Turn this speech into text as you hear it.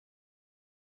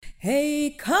Hey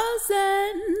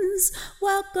cousins,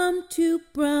 welcome to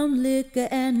Brown Liquor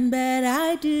and Bad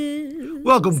Ideas.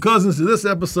 Welcome, cousins, to this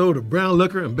episode of Brown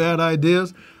Liquor and Bad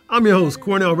Ideas. I'm your host,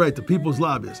 Cornell Wright, the People's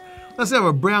Lobbyist. Let's have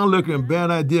a Brown Liquor and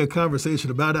Bad Idea conversation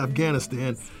about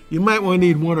Afghanistan. You might want to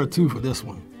need one or two for this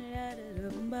one.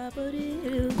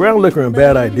 Brown Liquor and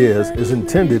Bad Ideas is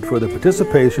intended for the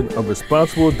participation of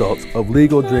responsible adults of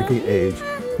legal drinking age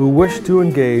who wish to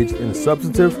engage in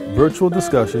substantive virtual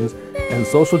discussions and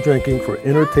social drinking for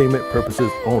entertainment purposes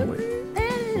only.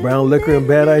 Brown Liquor and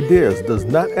Bad Ideas does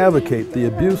not advocate the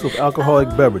abuse of alcoholic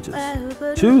beverages.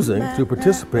 Choosing to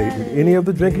participate in any of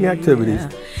the drinking activities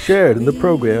shared in the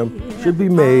program should be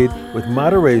made with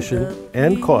moderation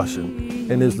and caution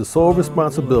and is the sole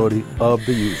responsibility of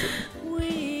the user.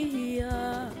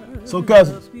 So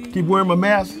cousins, keep wearing my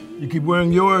mask, you keep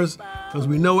wearing yours, because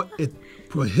we know it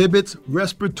prohibits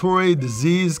respiratory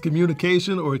disease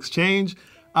communication or exchange,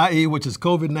 i.e. which is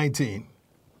COVID-19.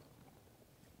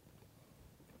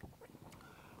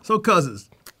 So cousins,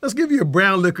 let's give you a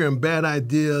Brown Liquor and Bad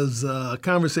Ideas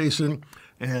conversation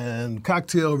and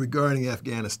cocktail regarding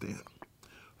Afghanistan.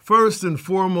 First and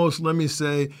foremost, let me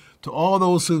say to all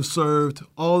those who've served,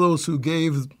 all those who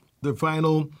gave their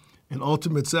final and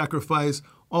ultimate sacrifice,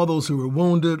 all those who were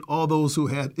wounded, all those who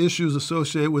had issues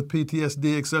associated with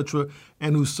PTSD, etc.,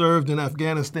 and who served in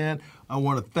Afghanistan, I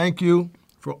want to thank you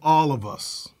for all of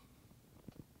us.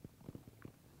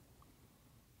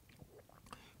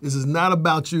 This is not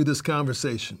about you, this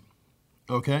conversation,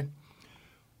 okay?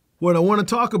 What I want to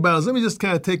talk about is let me just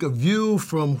kind of take a view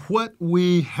from what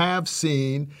we have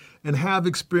seen and have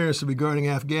experienced regarding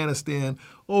Afghanistan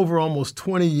over almost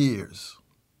 20 years.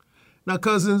 Now,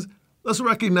 cousins, let's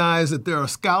recognize that there are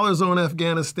scholars on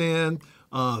Afghanistan.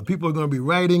 People are going to be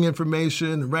writing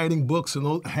information and writing books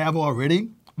and have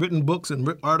already written books and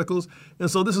articles. And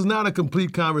so this is not a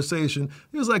complete conversation.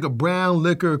 It's like a Brown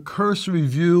Liquor cursory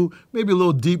view, maybe a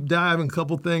little deep dive in a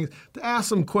couple things to ask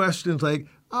some questions like,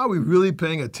 are we really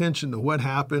paying attention to what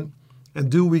happened?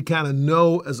 And do we kind of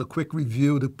know as a quick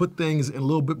review to put things in a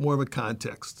little bit more of a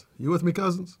context? You with me,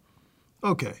 cousins?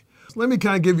 Okay. Let me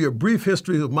kind of give you a brief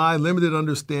history of my limited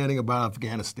understanding about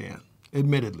Afghanistan,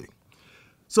 admittedly.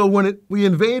 So when we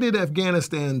invaded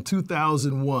Afghanistan in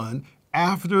 2001,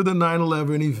 after the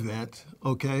 9/11 event,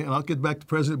 okay, and I'll get back to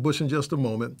President Bush in just a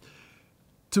moment,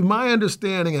 to my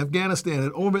understanding, Afghanistan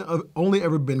had only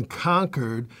ever been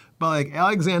conquered by like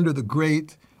Alexander the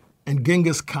Great and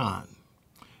Genghis Khan.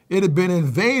 It had been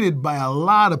invaded by a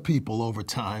lot of people over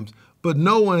time, but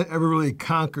no one had ever really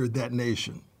conquered that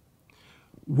nation.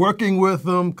 Working with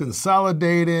them,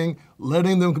 consolidating,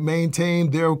 letting them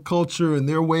maintain their culture and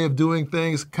their way of doing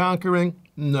things, conquering,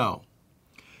 no.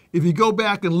 If you go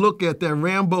back and look at that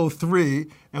Rambo 3,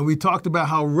 and we talked about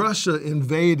how Russia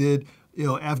invaded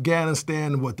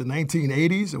Afghanistan in the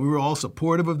 1980s, and we were all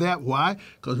supportive of that. Why?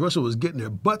 Because Russia was getting their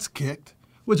butts kicked,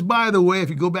 which, by the way, if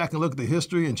you go back and look at the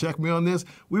history and check me on this,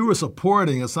 we were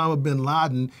supporting Osama bin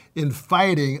Laden in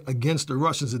fighting against the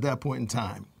Russians at that point in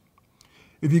time.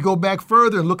 If you go back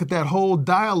further and look at that whole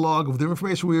dialogue of the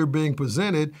information we were being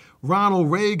presented, Ronald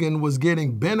Reagan was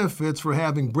getting benefits for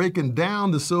having broken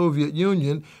down the Soviet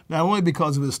Union, not only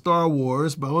because of his Star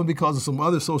Wars, but only because of some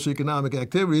other socioeconomic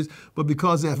activities, but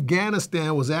because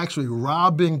Afghanistan was actually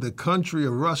robbing the country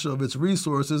of Russia of its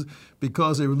resources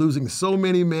because they were losing so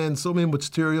many men, so many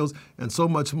materials, and so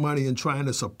much money in trying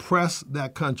to suppress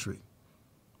that country.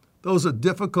 Those are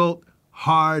difficult,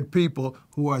 hard people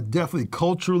who are definitely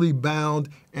culturally bound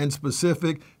and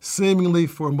specific, seemingly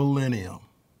for millennia.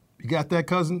 You got that,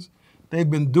 cousins? They've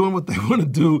been doing what they want to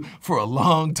do for a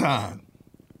long time.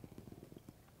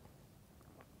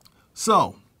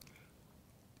 So,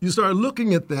 you start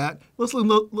looking at that. Let's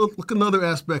look at another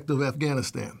aspect of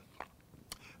Afghanistan.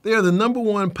 They are the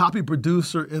 #1 poppy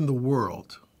producer in the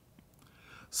world.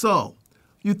 So,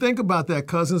 you think about that,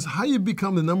 cousins, how you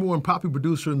become the #1 poppy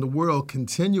producer in the world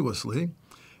continuously.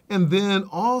 And then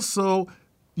also,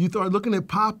 you start looking at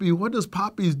poppy. What does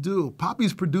poppies do?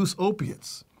 Poppies produce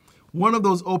opiates. One of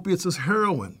those opiates is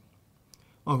heroin.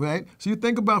 All right? So you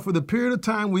think about for the period of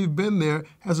time we've been there,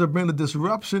 has there been a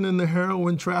disruption in the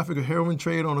heroin traffic or heroin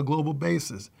trade on a global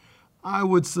basis? I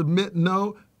would submit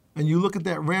no. And you look at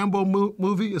that Rambo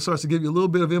movie, it starts to give you a little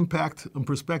bit of impact and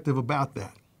perspective about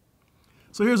that.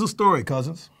 So here's a story,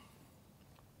 cousins.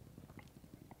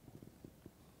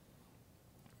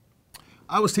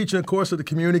 I was teaching a course at the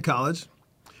community college,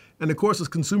 and the course is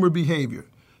consumer behavior.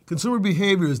 Consumer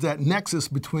behavior is that nexus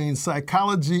between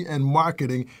psychology and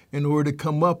marketing in order to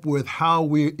come up with how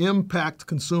we impact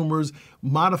consumers,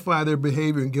 modify their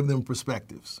behavior, and give them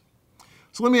perspectives.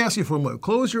 So let me ask you for a moment.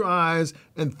 Close your eyes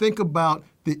and think about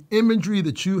the imagery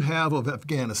that you have of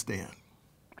Afghanistan.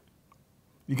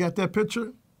 You got that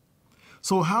picture?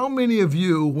 So how many of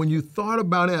you, when you thought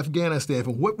about Afghanistan,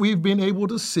 from what we've been able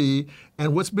to see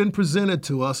and what's been presented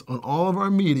to us on all of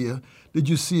our media, did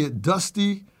you see it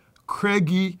dusty,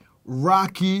 craggy,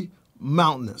 rocky,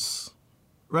 mountainous,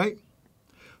 right?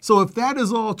 So if that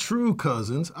is all true,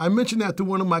 cousins, I mentioned that to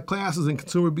one of my classes in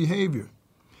consumer behavior.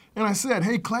 And I said,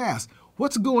 hey, class,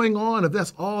 what's going on if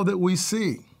that's all that we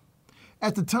see?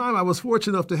 At the time, I was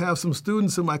fortunate enough to have some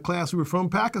students in my class who were from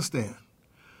Pakistan.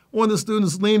 One of the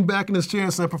students leaned back in his chair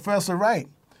and said, Professor Wright,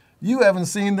 you haven't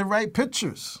seen the right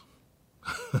pictures.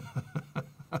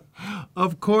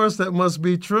 Of course, that must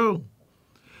be true,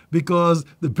 because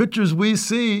the pictures we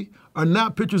see are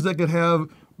not pictures that could have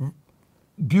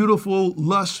beautiful,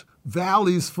 lush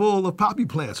valleys full of poppy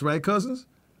plants, right, cousins?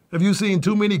 Have you seen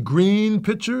too many green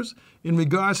pictures in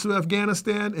regards to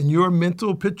Afghanistan and your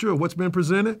mental picture of what's been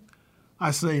presented?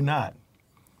 I say not.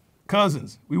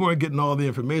 Cousins, we weren't getting all the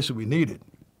information we needed.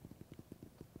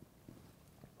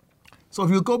 So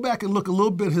if you go back and look a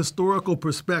little bit historical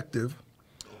perspective,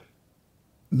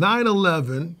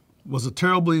 9/11 was a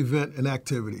terrible event and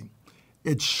activity.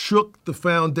 It shook the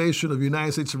foundation of the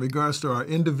United States in regards to our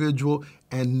individual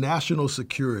and national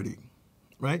security,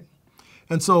 right?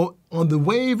 And so on the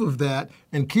wave of that,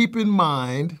 and keep in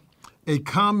mind a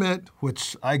comment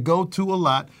which I go to a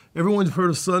lot, everyone's heard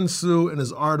of Sun Tzu and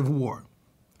his Art of War.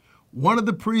 One of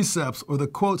the precepts or the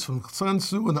quotes from Sun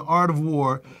Tzu in the Art of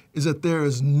War is that there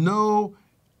is no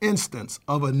instance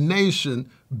of a nation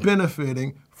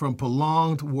benefiting from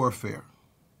prolonged warfare.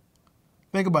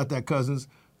 Think about that, cousins.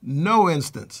 No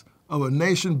instance of a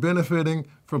nation benefiting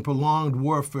from prolonged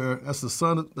warfare. That's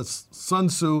Sun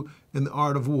Tzu in the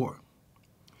Art of War.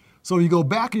 So you go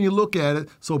back and you look at it.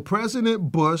 So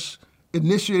President Bush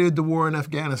initiated the war in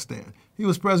Afghanistan. He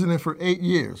was president for 8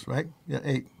 years, right? Yeah,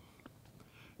 8.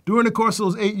 During the course of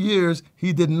those 8 years,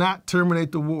 he did not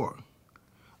terminate the war.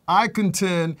 I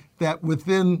contend that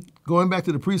within, going back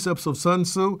to the precepts of Sun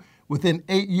Tzu, within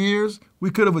 8 years, we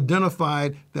could have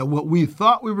identified that what we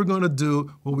thought we were going to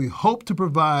do, what we hoped to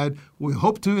provide, what we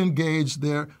hoped to engage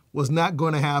there was not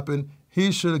going to happen.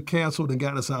 He should have canceled and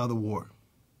got us out of the war.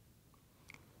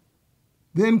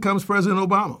 Then comes President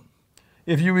Obama.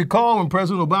 If you recall, when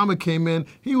President Obama came in,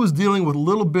 he was dealing with a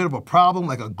little bit of a problem,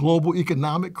 like a global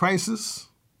economic crisis,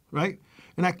 right?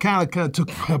 And that kind of took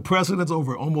precedence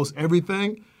over almost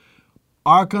everything.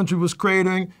 Our country was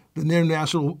cratering. The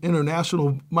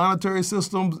international monetary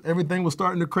systems, everything was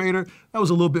starting to crater. That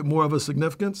was a little bit more of a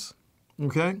significance,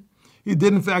 okay? He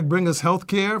did, in fact, bring us health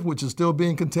care, which is still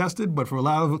being contested, but for a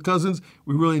lot of cousins,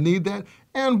 we really need that.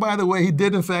 And by the way, he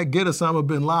did, in fact, get Osama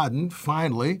bin Laden,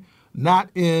 finally, not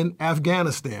in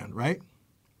Afghanistan, right?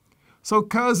 So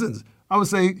cousins, I would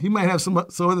say he might have some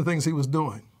other things he was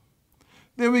doing.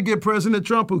 Then we get President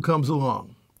Trump, who comes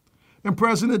along. And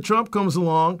President Trump comes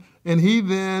along, and he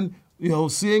then,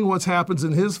 seeing what happens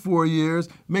in his 4 years,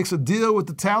 makes a deal with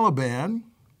the Taliban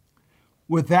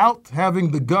without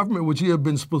having the government, which he had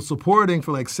been supporting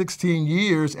for like 16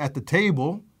 years, at the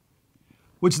table,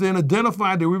 which then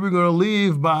identified that we were going to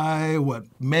leave by,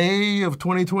 May of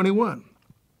 2021.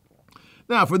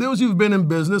 Now, for those who've been in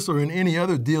business or in any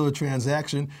other deal or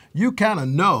transaction, you kind of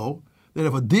know that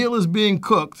if a deal is being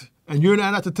cooked and you're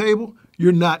not at the table,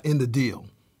 you're not in the deal.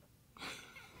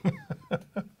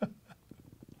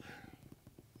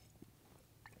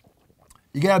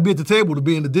 You got to be at the table to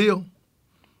be in the deal,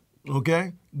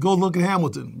 okay? Go look at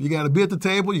Hamilton. You got to be at the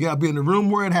table. You got to be in the room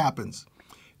where it happens.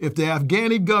 If the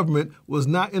Afghani government was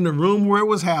not in the room where it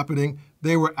was happening,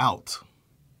 they were out.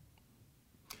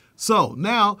 So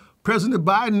now President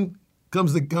Biden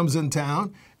comes in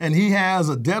town, and he has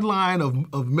a deadline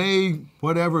of May,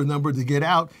 whatever number, to get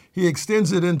out. He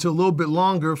extends it into a little bit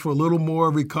longer for a little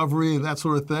more recovery and that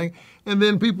sort of thing. And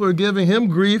then people are giving him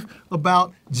grief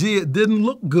about, gee, it didn't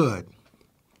look good.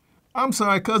 I'm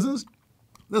sorry, cousins.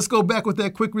 Let's go back with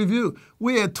that quick review.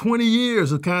 We had 20 years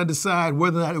to kind of decide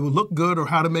whether or not it would look good or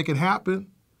how to make it happen.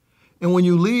 And when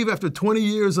you leave after 20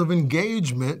 years of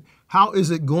engagement, how is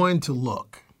it going to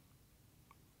look?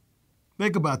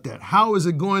 Think about that. How is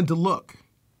it going to look?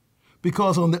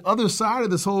 Because on the other side of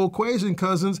this whole equation,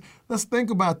 cousins, let's think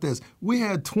about this. We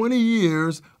had 20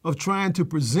 years of trying to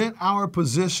present our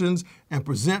positions and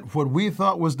present what we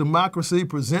thought was democracy,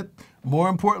 more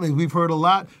importantly, we've heard a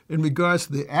lot in regards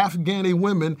to the Afghani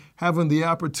women having the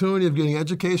opportunity of getting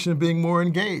education and being more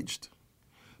engaged.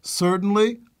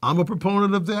 Certainly, I'm a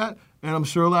proponent of that, and I'm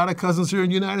sure a lot of cousins here in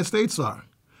the United States are.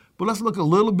 But let's look a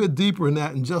little bit deeper in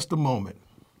that in just a moment.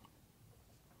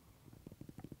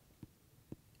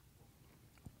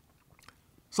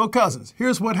 So cousins,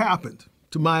 here's what happened.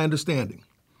 to my understanding.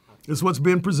 It's what's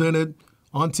been presented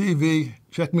on TV.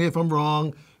 Check me if I'm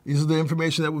wrong. These are the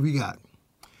information that we got.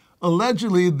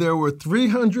 Allegedly, there were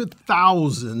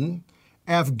 300,000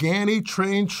 Afghani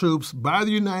trained troops by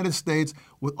the United States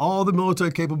with all the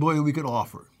military capability we could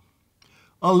offer.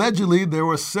 Allegedly, there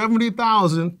were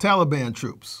 70,000 Taliban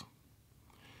troops.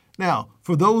 Now,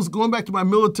 for those, going back to my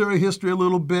military history a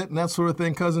little bit and that sort of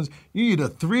thing, cousins, you need a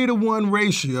 3-to-1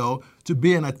 ratio to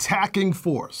be an attacking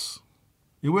force.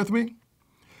 You with me?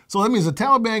 So that means the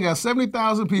Taliban got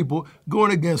 70,000 people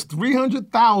going against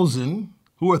 300,000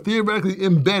 who are theoretically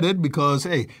embedded because,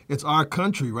 hey, it's our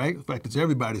country, right? In fact, it's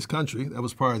everybody's country. That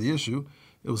was part of the issue.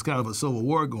 It was kind of a civil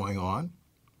war going on.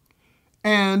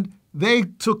 And they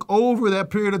took over that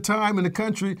period of time in the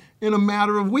country in a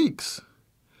matter of weeks.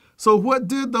 So what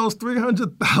did those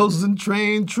 300,000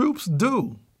 trained troops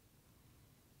do?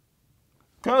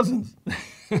 Cousins,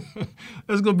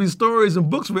 there's going to be stories and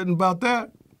books written about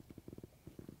that.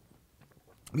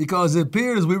 Because it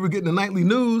appeared as we were getting the nightly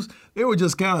news, they were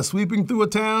just kind of sweeping through a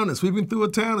town and sweeping through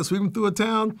a town and sweeping through a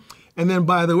town. And then,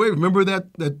 by the way, remember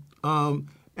that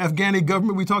Afghani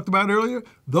government we talked about earlier?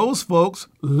 Those folks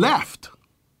left,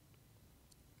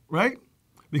 right?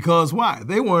 Because why?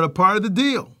 They weren't a part of the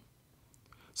deal.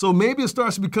 So maybe it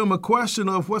starts to become a question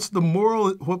of what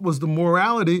was the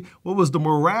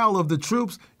morale of the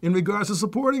troops in regards to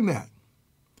supporting that.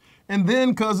 And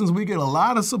then, cousins, we get a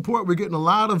lot of support. We're getting a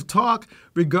lot of talk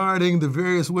regarding the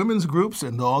various women's groups.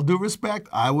 And all due respect,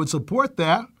 I would support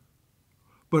that.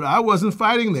 But I wasn't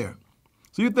fighting there.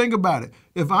 So you think about it.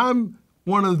 If I'm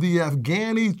one of the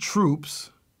Afghani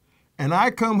troops and I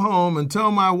come home and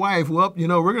tell my wife, well, you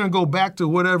know, we're going to go back to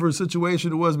whatever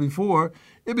situation it was before,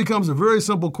 it becomes a very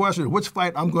simple question, which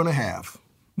fight I'm going to have.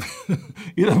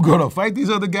 Either I'm going to fight these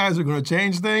other guys who are going to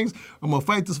change things, or I'm going to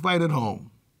fight this fight at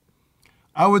home.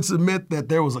 I would submit that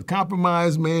there was a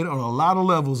compromise made on a lot of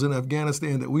levels in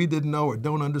Afghanistan that we didn't know or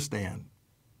don't understand.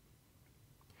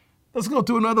 Let's go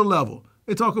to another level.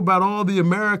 They talk about all the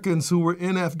Americans who were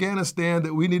in Afghanistan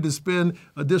that we need to spend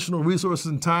additional resources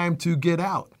and time to get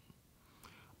out.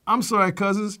 I'm sorry,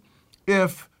 cousins,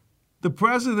 if the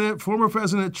former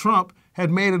President Trump had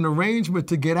made an arrangement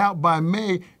to get out by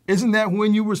May, isn't that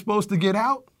when you were supposed to get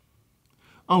out?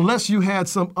 Unless you had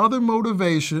some other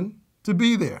motivation to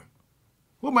be there.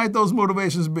 What might those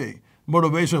motivations be?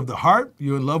 Motivation of the heart,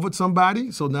 you're in love with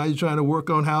somebody, so now you're trying to work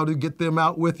on how to get them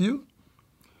out with you.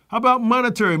 How about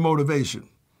monetary motivation?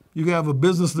 You have a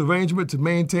business arrangement to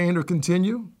maintain or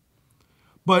continue.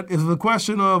 But it's a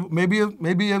question of maybe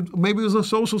it's a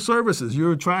social services.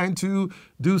 You're trying to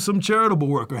do some charitable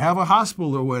work or have a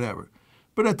hospital or whatever.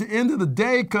 But at the end of the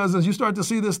day, cousins, you start to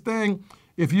see this thing.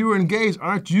 If you were engaged,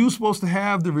 aren't you supposed to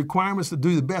have the requirements to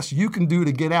do the best you can do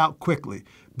to get out quickly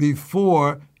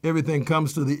before everything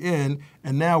comes to the end?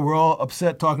 And now we're all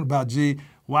upset talking about, gee,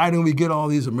 why didn't we get all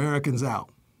these Americans out?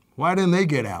 Why didn't they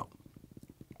get out?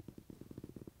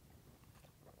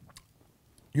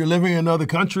 You're living in another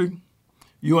country.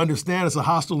 You understand it's a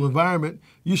hostile environment.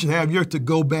 You should have your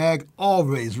to-go bag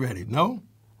always ready, no?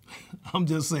 I'm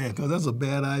just saying, because that's a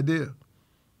bad idea.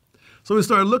 So we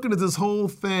started looking at this whole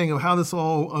thing of how this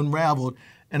all unraveled,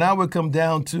 and I would come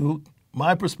down to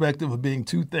my perspective of being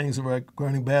two things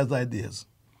regarding bad ideas.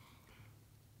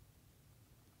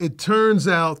 It turns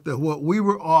out that what we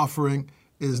were offering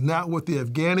is not what the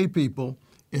Afghani people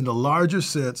in the larger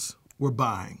sense were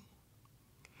buying.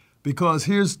 Because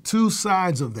here's two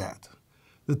sides of that.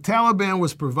 The Taliban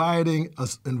was providing an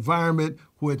environment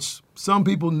which some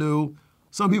people knew,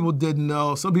 some people didn't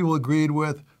know, some people agreed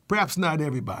with, perhaps not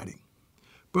everybody.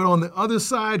 But on the other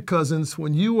side, cousins,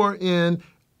 when you are in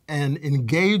an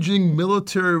engaging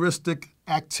militaristic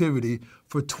activity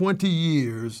for 20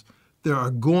 years, there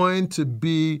are going to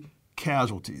be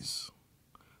casualties.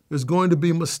 There's going to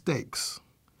be mistakes.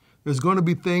 There's going to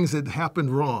be things that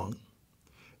happened wrong.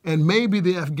 And maybe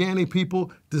the Afghani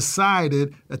people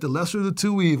decided that the lesser of the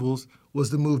two evils was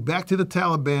to move back to the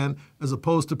Taliban as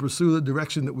opposed to pursue the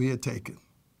direction that we had taken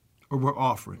or were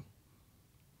offering.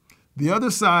 The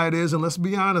other side is, and let's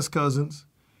be honest, cousins,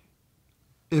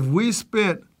 if we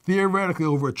spent theoretically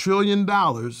over $1 trillion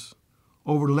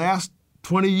over the last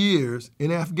 20 years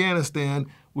in Afghanistan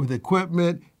with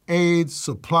equipment, aid,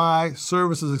 supply,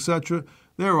 services, etc.,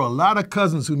 there are a lot of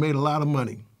cousins who made a lot of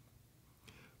money.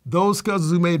 Those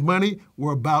cousins who made money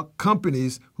were about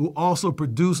companies who also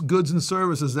produced goods and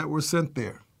services that were sent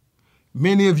there.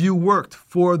 Many of you worked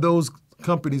for those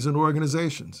companies and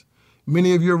organizations.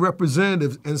 Many of your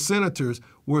representatives and senators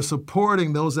were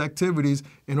supporting those activities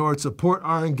in order to support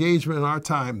our engagement and our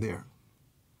time there.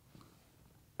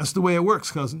 That's the way it works,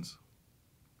 cousins.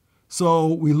 So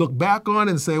we look back on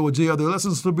it and say, well, gee, are there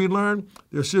lessons to be learned?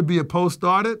 There should be a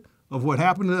post-audit of what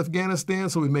happened in Afghanistan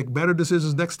so we make better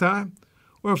decisions next time.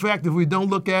 Or in fact, if we don't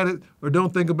look at it or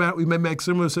don't think about it, we may make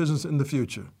similar decisions in the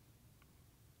future.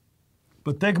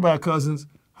 But think about it, cousins,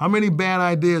 how many bad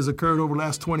ideas occurred over the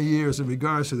last 20 years in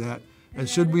regards to that? And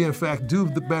should we in fact do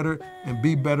the better and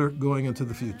be better going into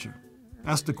the future?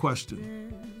 That's the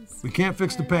question. We can't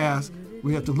fix the past.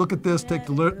 We have to look at this, take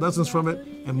the lessons from it,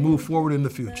 and move forward in the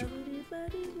future.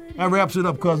 That wraps it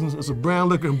up, cousins. It's a brown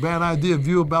liquor and bad idea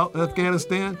view about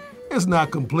Afghanistan. It's not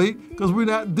complete because we're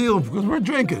not dealing, because we're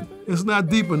drinking. It's not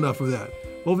deep enough for that.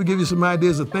 Hope we give you some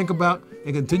ideas to think about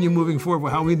and continue moving forward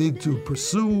with how we need to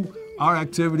pursue our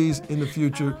activities in the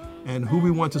future and who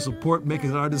we want to support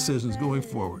making our decisions going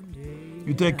forward.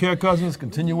 You take care, cousins.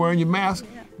 Continue wearing your mask.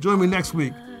 Join me next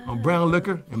week on Brown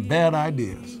Liquor and Bad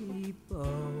Ideas.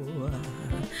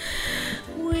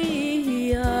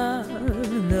 We are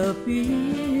the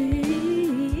people.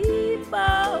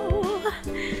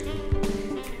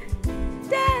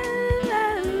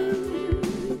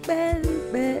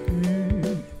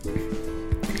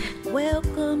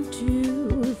 Welcome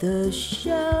to the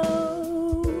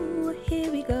show.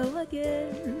 Here we go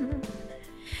again.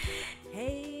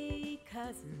 Hey,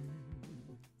 cousin.